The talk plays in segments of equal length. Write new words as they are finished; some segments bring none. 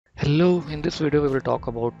Hello, in this video we will talk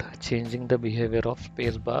about changing the behavior of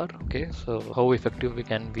spacebar. Okay, so how effective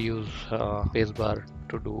we use spacebar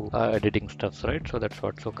to do editing stuffs, right? So that's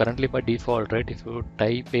what. So currently by default, right, if you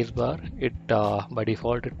type spacebar, it by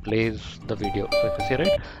default it plays the video. So if you see,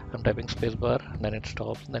 right, I'm typing spacebar, then it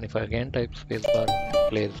stops. Then if I again type spacebar, it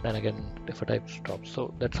plays. Then again if I type stops.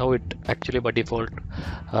 So that's how it actually by default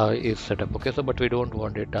is set up. Okay, so but we don't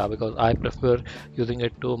want it because I prefer using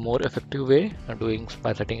it to a more effective way doing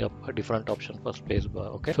by setting up a different option for spacebar.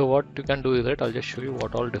 Okay, so what you can do is that I'll just show you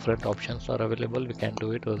what all different options are available. We can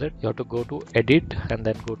do it with it. You have to go to edit and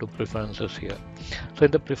then go to preferences here. So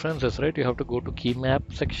in the preferences, right, you have to go to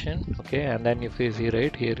Keymap section. Okay, and then if you see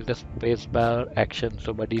right here is the spacebar action.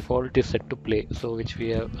 So by default it is set to play, so which we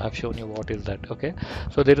have shown you what is that. Okay,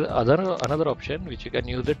 so there is another option which you can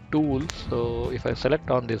use the tools. So if I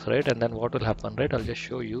select on this, right, and then what will happen, right, I'll just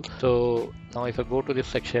show you. So now if I go to this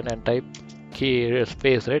section and type K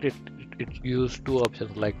space, right, it use two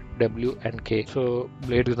options like W and K. So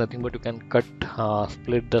blade is nothing but you can cut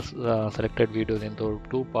split the selected videos into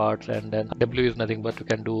two parts, and then W is nothing but you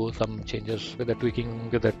can do some changes with the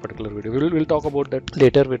tweaking with that particular video. We'll talk about that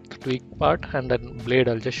later with tweak part. And then blade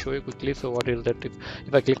I'll just show you quickly. So what is that?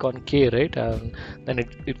 If I click on K, right, and then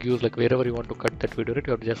it gives like wherever you want to cut that video, right,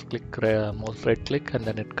 you have to just click mouse right click and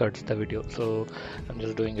then it cuts the video. So I'm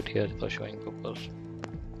just doing it here for showing purpose.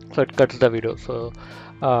 So it cuts the video. So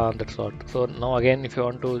that's all. So now again if you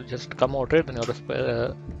want to just come out, right, then you have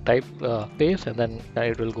to type space and then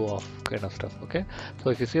it will go off kind of stuff. Okay, so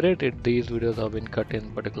if you see, right, these videos have been cut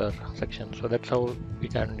in particular section. So that's how we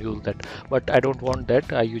can use that, but I don't want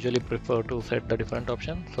that. I usually prefer to set the different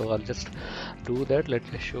option. So I'll just do that.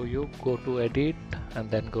 Let me show you. Go to edit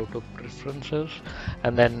and then go to preferences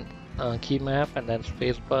and then Keymap and then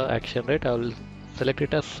spacebar action, right. I will select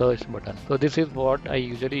it as search button. So this is what I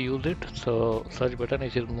usually use it. So search button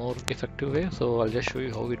is more effective way. So I'll just show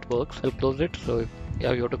you how it works. I'll close it. So if you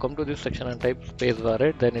have to come to this section and type spacebar,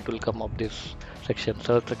 right, then it will come up this section,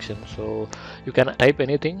 search section. So you can type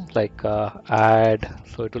anything like add.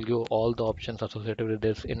 So it will give all the options associated with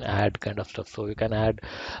this in add kind of stuff. So you can add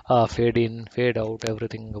fade in, fade out,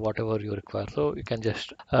 everything, whatever you require. So you can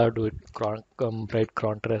just do it, bright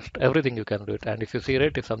contrast, everything you can do it. And if you see,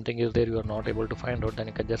 right, if something is there you are not able to find out, then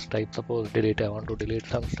you can just type, suppose delete, I want to delete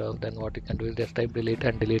some stuff, then what you can do is just type delete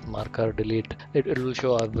and delete marker delete. It will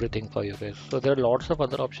show everything for you guys. So there are lots of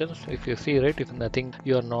other options. If you see, right, if nothing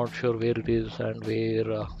you are not sure where it is and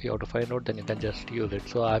where you have to find out, then you can just use it.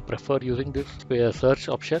 So I prefer using this search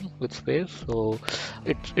option with space. So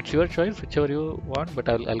it's your choice, whichever you want, but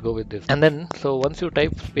I'll go with this. And then so once you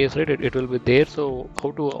type space, right, it will be there. So how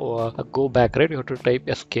to go back, right, you have to type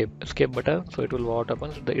escape button. So it will, what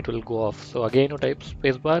happens, it will go off. So again you type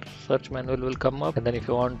spacebar, search manual will come up, and then if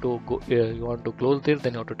you want to go you want to close this,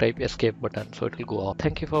 then you have to type escape button, so it will go off.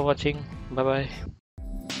 Thank you for watching. Bye bye.